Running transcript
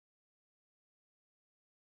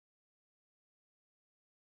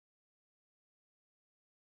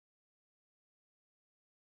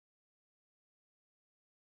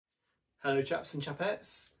Hello chaps and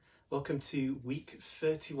chapettes, welcome to week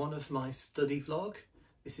 31 of my study vlog.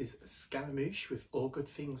 This is Scaramouche with All Good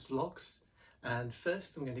Things Vlogs, and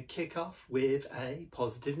first I'm going to kick off with a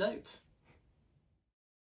positive note.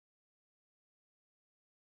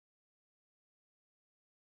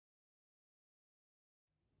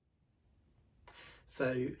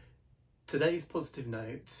 So today's positive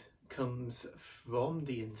note comes from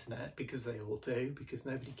the internet, because they all do, because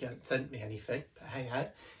nobody sent me anything, but hey ho,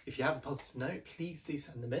 if you have a positive note, please do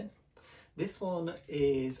send them in. This one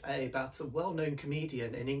is about a well-known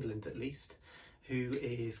comedian in England, at least, who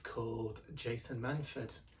is called Jason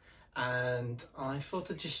Manford, and I thought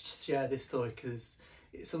I'd just share this story because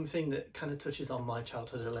it's something that kind of touches on my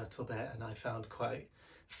childhood a little bit and I found quite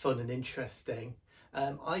fun and interesting.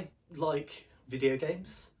 I like video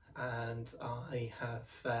games, and I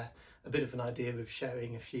have a bit of an idea of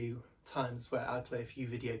sharing a few times where I play a few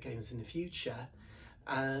video games in the future,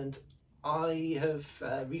 and I have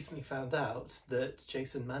recently found out that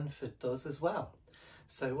Jason Manford does as well.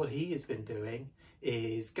 So what he has been doing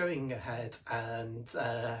is going ahead and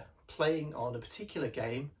playing on a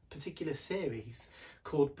particular series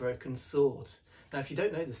called Broken Sword. Now, if you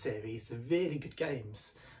don't know the series, they're really good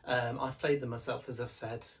games. I've played them myself, as I've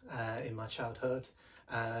said, in my childhood,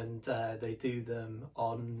 and they do them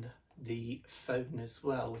on the phone as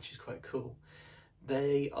well, which is quite cool.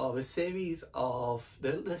 They are a series of,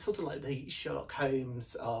 they're sort of like the Sherlock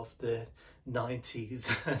Holmes of the 90s,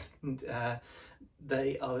 and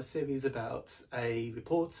they are a series about a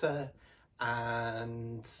reporter,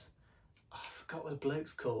 and I forgot what the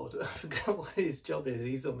bloke's called. I forgot what his job is.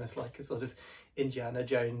 He's almost like a sort of Indiana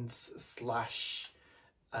Jones slash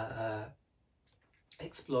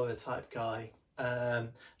explorer type guy.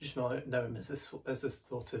 Just know him as a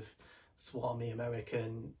sort of swarmy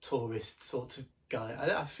American tourist sort of guy.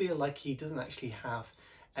 I feel like he doesn't actually have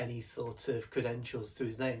any sort of credentials to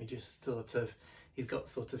his name. He just he's got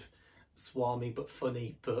sort of swarmy but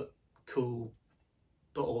funny but cool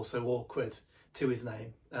but also awkward to his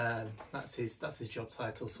name. That's his job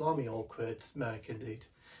title, swarmy awkward American dude.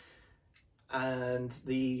 And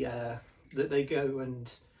that they go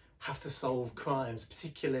and have to solve crimes,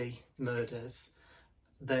 particularly murders.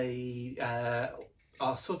 They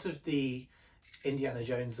are sort of the Indiana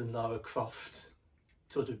Jones and Lara Croft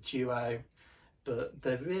sort of duo, but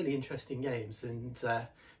they're really interesting games, and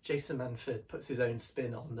Jason Manford puts his own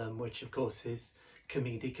spin on them, which of course is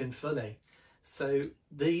comedic and funny. So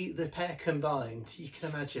the pair combined, you can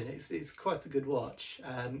imagine it's quite a good watch.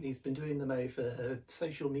 He's been doing them over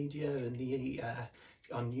social media and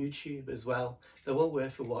on YouTube as well. They're well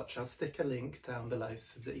worth a watch. I'll stick a link down below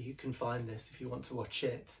so that you can find this if you want to watch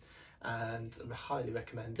it, and I highly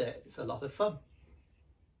recommend it. It's a lot of fun.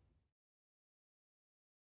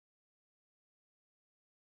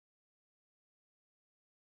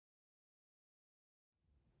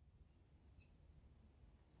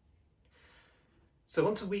 So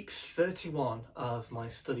on to week 31 of my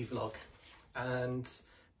study vlog, and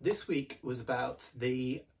this week was about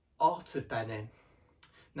the art of Benin.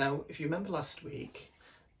 Now, if you remember last week,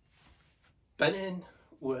 Benin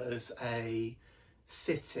was a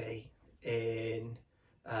city in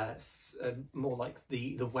more like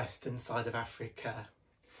the western side of Africa,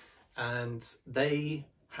 and they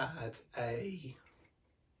had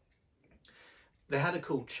a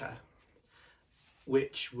culture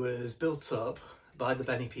which was built up by the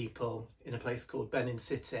Benin people in a place called Benin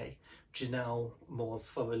City, which is now more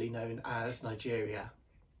thoroughly known as Nigeria.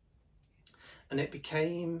 And it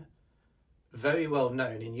became very well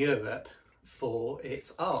known in Europe for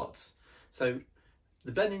its art. So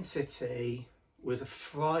the Benin City was a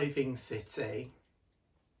thriving city,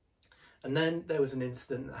 and then there was an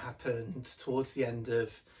incident that happened towards the end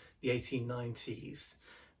of the 1890s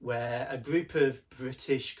where a group of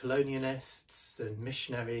British colonialists and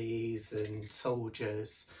missionaries and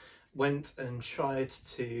soldiers went and tried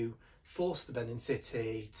to force the Benin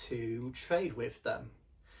City to trade with them,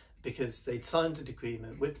 because they'd signed an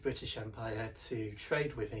agreement with the British Empire to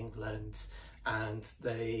trade with England, and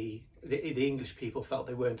the English people felt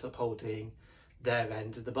they weren't upholding their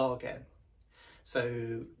end of the bargain.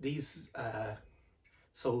 So these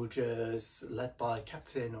soldiers, led by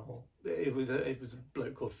Captain, or it was a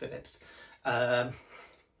bloke called Phillips, no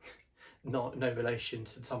relation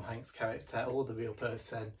to Tom Hanks' character or the real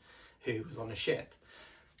person who was on a ship.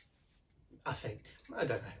 I think, I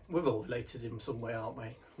don't know, we're all related in some way, aren't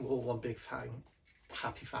we? We're all one big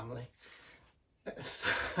happy family. So,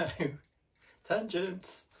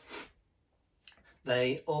 tangents.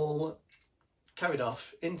 They all carried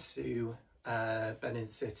off into Benin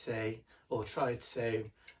City, or tried to,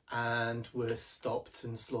 and were stopped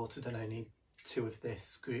and slaughtered, and only 2 of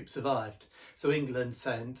this group survived. So England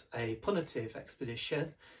sent a punitive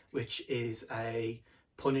expedition, which is a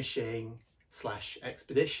punishing /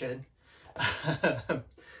 expedition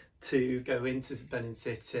to go into Benin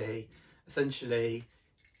City, essentially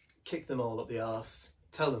kick them all up the arse,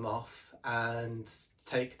 tell them off and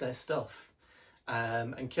take their stuff,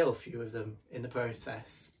 and kill a few of them in the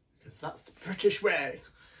process, because that's the British way.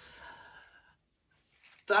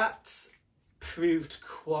 That proved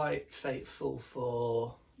quite fateful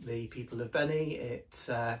for the people of Benin. It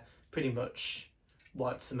pretty much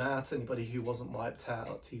wiped them out. Anybody who wasn't wiped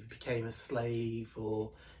out either became a slave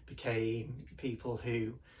or became people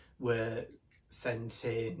who were sent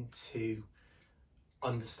in to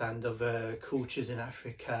understand other cultures in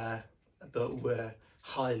Africa, but were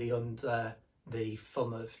highly under the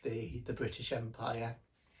thumb of the British Empire.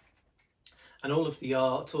 And all of the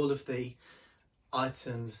art, all of the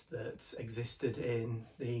items that existed in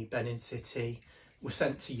the Benin City were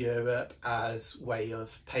sent to Europe as way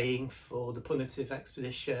of paying for the punitive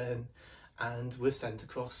expedition, and were sent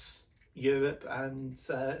across Europe and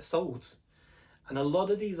sold. And a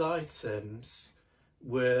lot of these items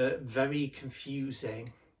were very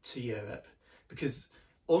confusing to Europe, because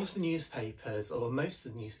all of the newspapers, or most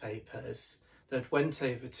of the newspapers that went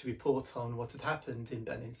over to report on what had happened in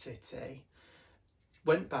Benin City,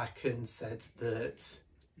 went back and said that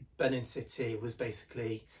Benin City was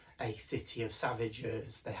basically a city of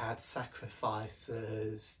savages. They had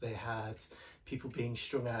sacrifices, they had people being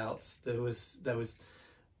strung out, there was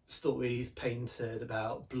stories painted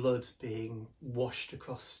about blood being washed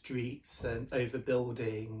across streets and over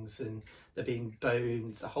buildings, and there being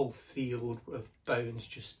bones, a whole field of bones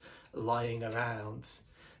just lying around.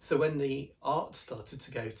 So when the art started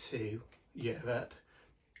to go to Europe,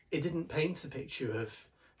 it didn't paint a picture of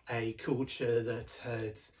a culture that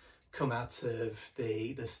had come out of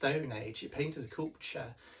the Stone Age. It painted a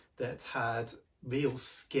culture that had real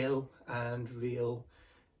skill and real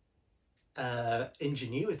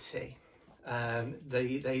ingenuity.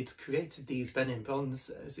 They'd created these Benin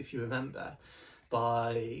bronzes, if you remember,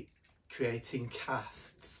 by creating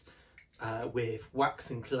casts with wax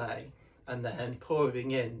and clay, and then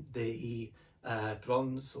pouring in the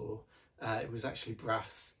bronze, or it was actually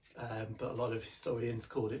brass, but a lot of historians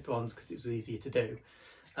called it bronze because it was easier to do.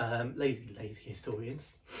 Lazy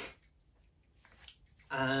historians.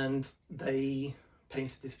 And they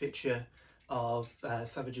painted this picture of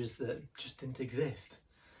savages that just didn't exist.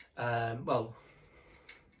 Well,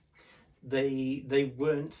 they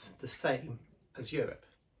weren't the same as Europe.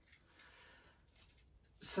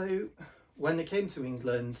 So when they came to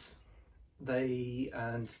England, they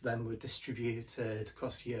and then were distributed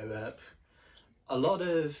across Europe. A lot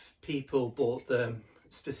of people bought them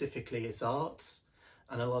specifically as art,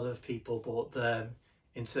 and a lot of people bought them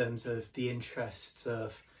in terms of the interests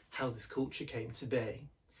of how this culture came to be.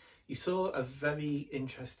 You saw a very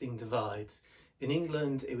interesting divide. In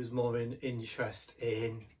England, it was more in interest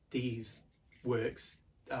in these works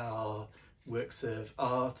are works of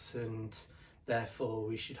art, and therefore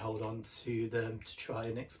we should hold on to them to try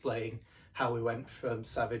and explain how we went from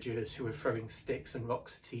savages who were throwing sticks and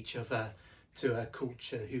rocks at each other to a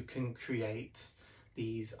culture who can create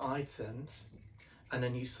these items. And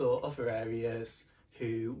then you saw other areas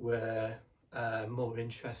who were more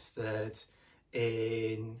interested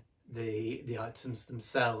in the items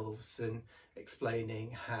themselves and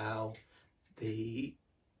explaining how the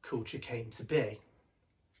culture came to be.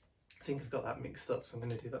 I think I've got that mixed up, so I'm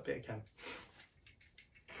going to do that bit again.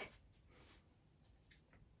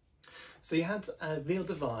 So you had a real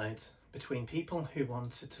divide between people who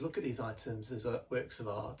wanted to look at these items as works of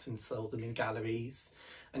art and sell them in galleries,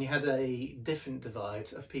 and you had a different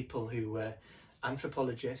divide of people who were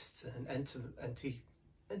anthropologists and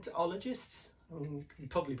entomologists. I'm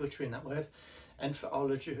probably butchering that word.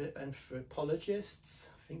 Anthropologists,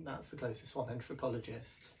 I think that's the closest one,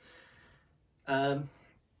 anthropologists.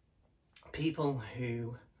 People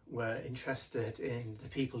who were interested in the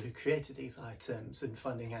people who created these items and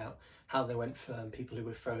finding out how they went from people who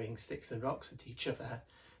were throwing sticks and rocks at each other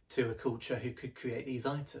to a culture who could create these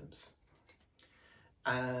items.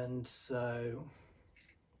 And so,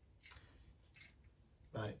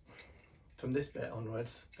 right, from this bit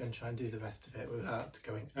onwards, I'm going to try and do the rest of it without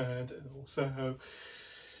going, and also.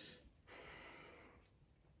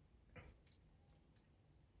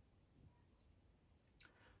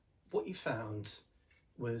 What you found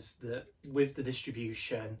was that with the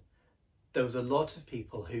distribution, there was a lot of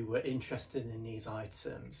people who were interested in these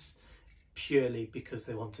items purely because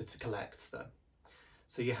they wanted to collect them.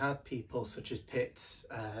 So you had people such as Pitt,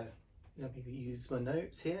 let me use my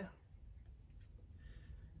notes here.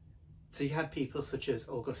 So you had people such as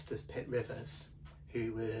Augustus Pitt Rivers,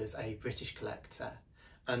 who was a British collector,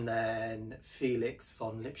 and then Felix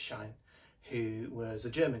von Lipschein, who was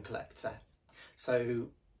a German collector. So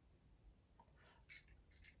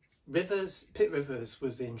Pitt Rivers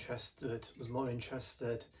was more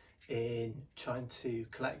interested in trying to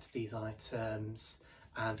collect these items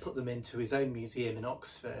and put them into his own museum in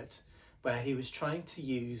Oxford, where he was trying to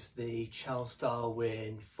use the Charles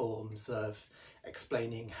Darwin forms of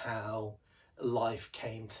explaining how life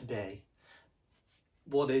came to be.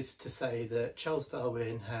 What is to say that Charles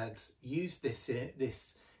Darwin had used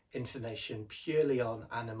this information purely on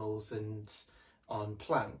animals and on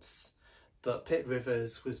plants, but Pitt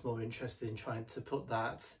Rivers was more interested in trying to put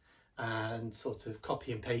that and sort of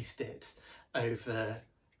copy and paste it over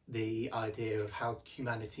the idea of how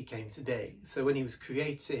humanity came to be. So when he was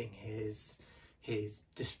creating his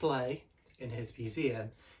display in his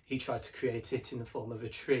museum, he tried to create it in the form of a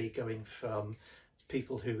tree, going from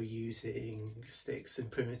people who were using sticks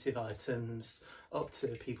and primitive items up to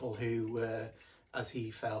people who were, as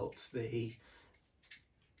he felt, the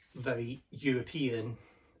very European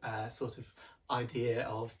sort of idea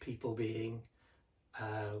of people being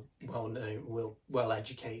well-known,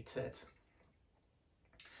 well-educated.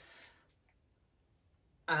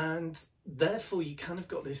 And therefore you kind of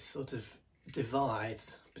got this sort of divide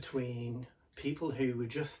between people who were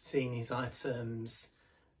just seeing these items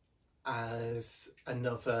as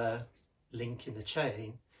another link in the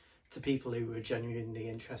chain, to people who were genuinely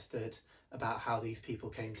interested about how these people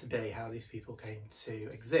came to be, how these people came to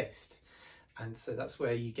exist. And so that's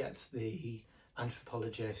where you get the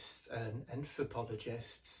anthropologists and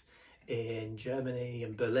anthropologists in Germany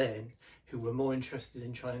and Berlin who were more interested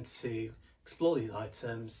in trying to explore these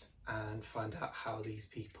items and find out how these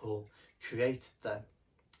people created them.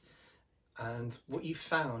 And what you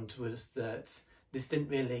found was that this didn't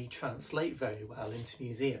really translate very well into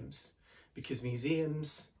museums, because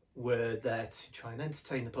museums were there to try and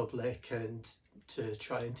entertain the public and to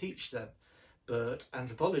try and teach them. But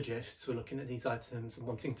anthropologists were looking at these items and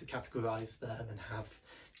wanting to categorise them and have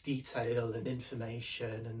detail and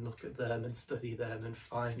information and look at them and study them and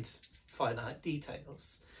find finite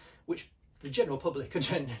details, which the general public are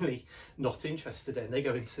generally not interested in. They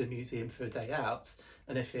go into the museum for a day out,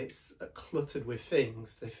 and if it's cluttered with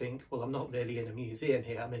things, they think, well, I'm not really in a museum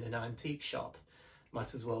here, I'm in an antique shop.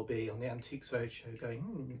 Might as well be on the Antiques Roadshow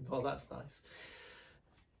going, well, that's nice.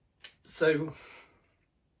 So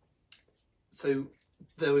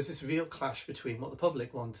there was this real clash between what the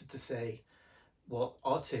public wanted to say, what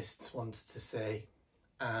artists wanted to say,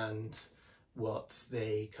 and what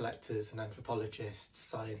the collectors and anthropologists,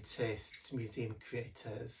 scientists, museum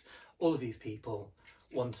creators, all of these people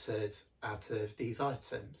wanted out of these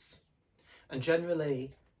items. And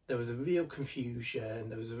generally there was a real confusion,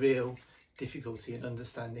 there was a real difficulty in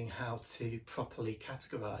understanding how to properly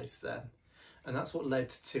categorise them. And that's what led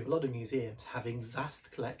to a lot of museums having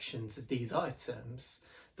vast collections of these items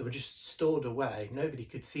that were just stored away. Nobody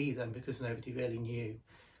could see them because nobody really knew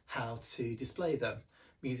how to display them.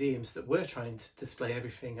 Museums that were trying to display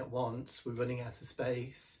everything at once were running out of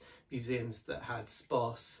space. Museums that had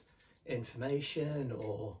sparse information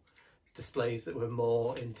or displays that were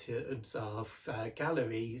more in terms of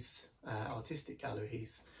galleries, artistic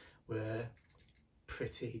galleries, were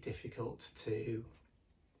pretty difficult to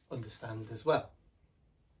understand as well.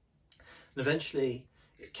 And eventually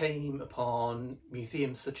it came upon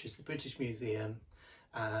museums such as the British Museum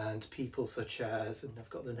and people such as, and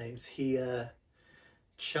I've got the names here,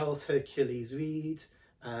 Charles Hercules Reed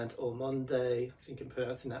and Ormonde, I think I'm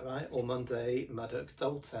pronouncing that right, Ormonde Maddock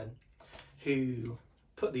Dalton, who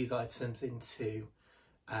put these items into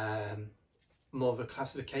more of a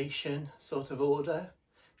classification sort of order.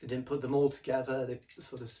 They didn't put them all together, they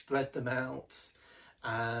sort of spread them out,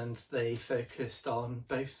 and they focused on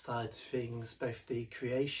both sides of things, both the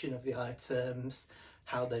creation of the items,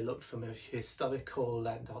 how they looked from a historical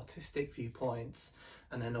and artistic viewpoint,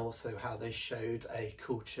 and then also how they showed a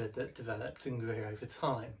culture that developed and grew over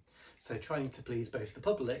time. So trying to please both the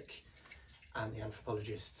public and the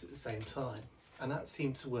anthropologists at the same time. And that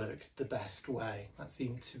seemed to work the best way. That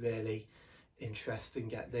seemed to really interest and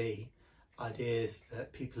get the ideas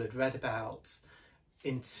that people had read about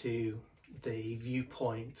into the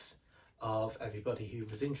viewpoint of everybody who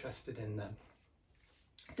was interested in them.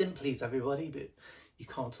 Didn't please everybody, but you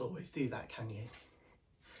can't always do that, can you?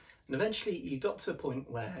 And eventually you got to a point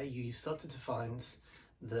where you started to find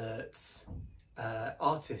that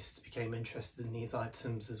artists became interested in these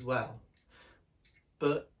items as well.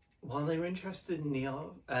 But while they were interested in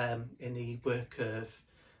the work of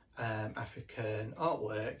African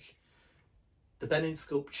artwork, the Benin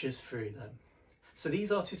sculptures through them. So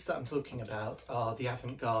these artists that I'm talking about are the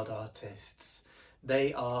avant-garde artists.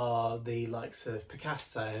 They are the likes of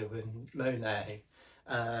Picasso and Monet.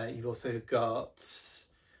 You've also got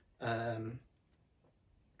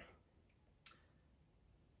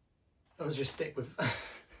I'll just stick with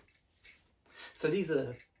so these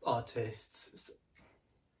are artists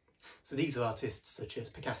such as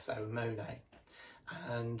Picasso and Monet,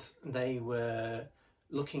 and they were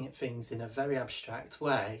looking at things in a very abstract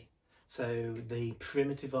way. So the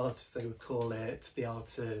primitive art, as they would call it, the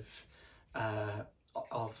art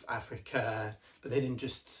of Africa, but they didn't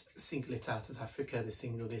just single it out as Africa, they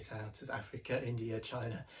singled it out as Africa, India,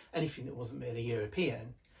 China, anything that wasn't really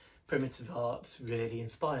European. Primitive art really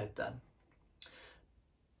inspired them.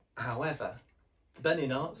 However, the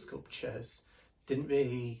Benin art sculptures didn't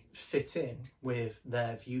really fit in with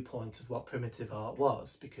their viewpoint of what primitive art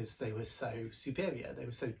was, because they were so superior, they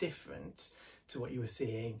were so different to what you were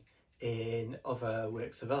seeing in other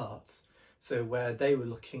works of art. So where they were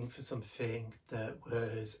looking for something that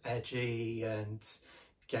was edgy and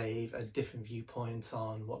gave a different viewpoint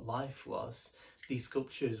on what life was, these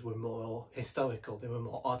sculptures were more historical, they were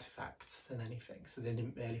more artifacts than anything, so they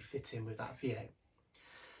didn't really fit in with that view.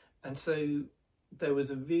 And so there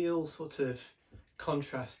was a real sort of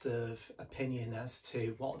contrast of opinion as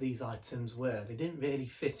to what these items were. They didn't really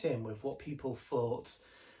fit in with what people thought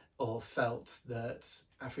or felt that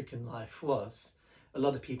African life was. A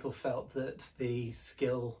lot of people felt that the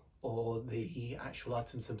skill or the actual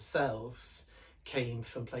items themselves came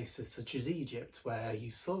from places such as Egypt, where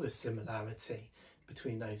you saw a similarity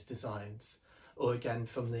between those designs, or again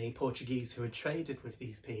from the Portuguese who had traded with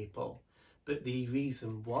these people. But the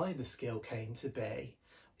reason why the skill came to be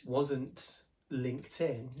wasn't linked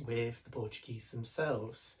in with the Portuguese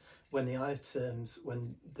themselves. When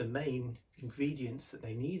the main ingredients that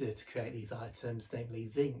they needed to create these items, namely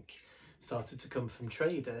zinc, started to come from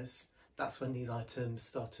traders, that's when these items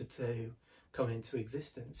started to come into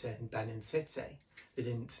existence in Benin City. They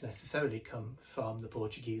didn't necessarily come from the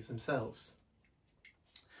Portuguese themselves.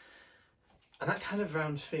 And that kind of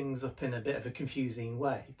rounds things up in a bit of a confusing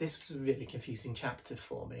way. This was a really confusing chapter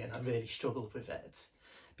for me, and I really struggled with it,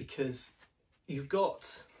 because you've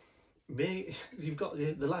got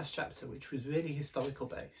the last chapter, which was really historical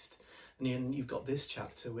based, and then you've got this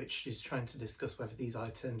chapter which is trying to discuss whether these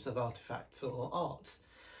items are artifacts or art.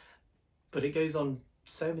 But it goes on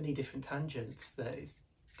so many different tangents that it's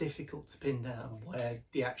difficult to pin down where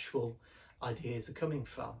the actual ideas are coming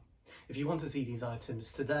from. If you want to see these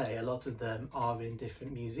items today, a lot of them are in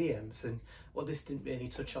different museums, and what this didn't really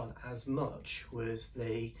touch on as much was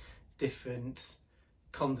the different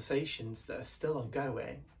conversations that are still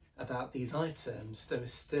ongoing about these items. There are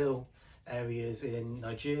still areas in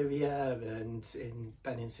Nigeria and in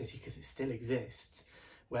Benin City, because it still exists,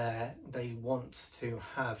 where they want to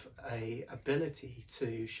have a ability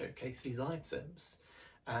to showcase these items,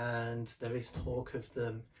 and there is talk of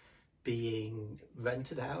them being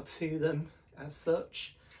rented out to them as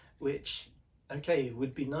such, which, okay, it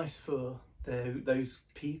would be nice for those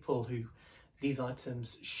people who these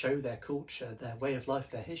items show their culture, their way of life,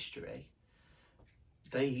 their history.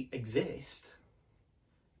 They exist,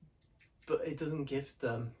 but it doesn't give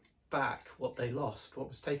them back what they lost, what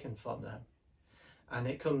was taken from them. And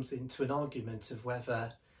it comes into an argument of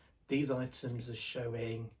whether these items are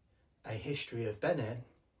showing a history of Benin,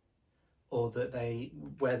 or that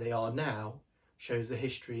where they are now shows a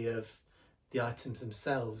history of the items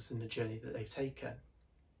themselves and the journey that they've taken.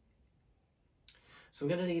 So I'm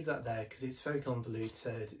going to leave that there, because it's very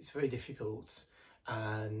convoluted, it's very difficult,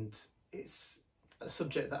 and it's a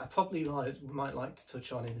subject that I probably might like to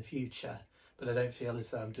touch on in the future, but I don't feel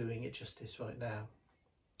as though I'm doing it justice right now.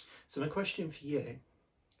 So my question for you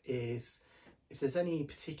is, if there's any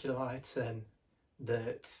particular item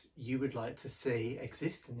that you would like to see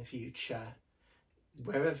exist in the future,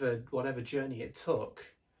 whatever journey it took,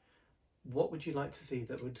 what would you like to see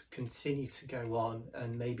that would continue to go on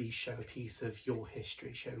and maybe show a piece of your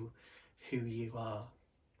history, show who you are?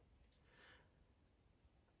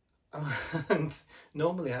 And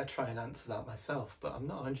normally I try and answer that myself, but I'm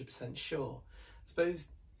not 100% sure. I suppose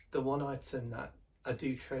the one item that I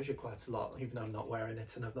do treasure quite a lot, even though I'm not wearing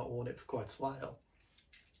it and I've not worn it for quite a while,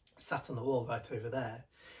 sat on the wall right over there,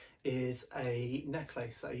 is a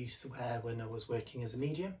necklace that I used to wear when I was working as a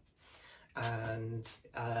medium, and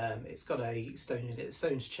it's got a stone in it. The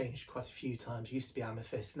stone's changed quite a few times. It used to be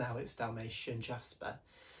amethyst, now it's Dalmatian jasper,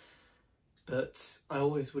 but I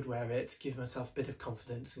always would wear it to give myself a bit of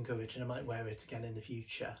confidence and courage, and I might wear it again in the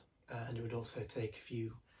future. And it would also take a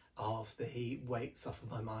few of the weights off of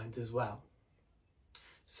my mind as well.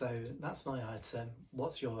 So that's my item.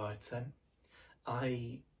 What's your item?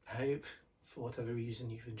 I hope, for whatever reason,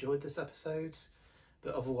 you've enjoyed this episode,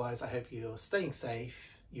 but otherwise I hope you're staying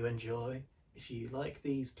safe, you enjoy. If you like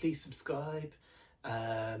these, please subscribe.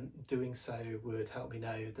 Doing so would help me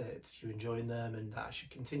know that you're enjoying them and that I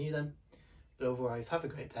should continue them. But otherwise, have a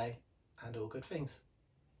great day and all good things.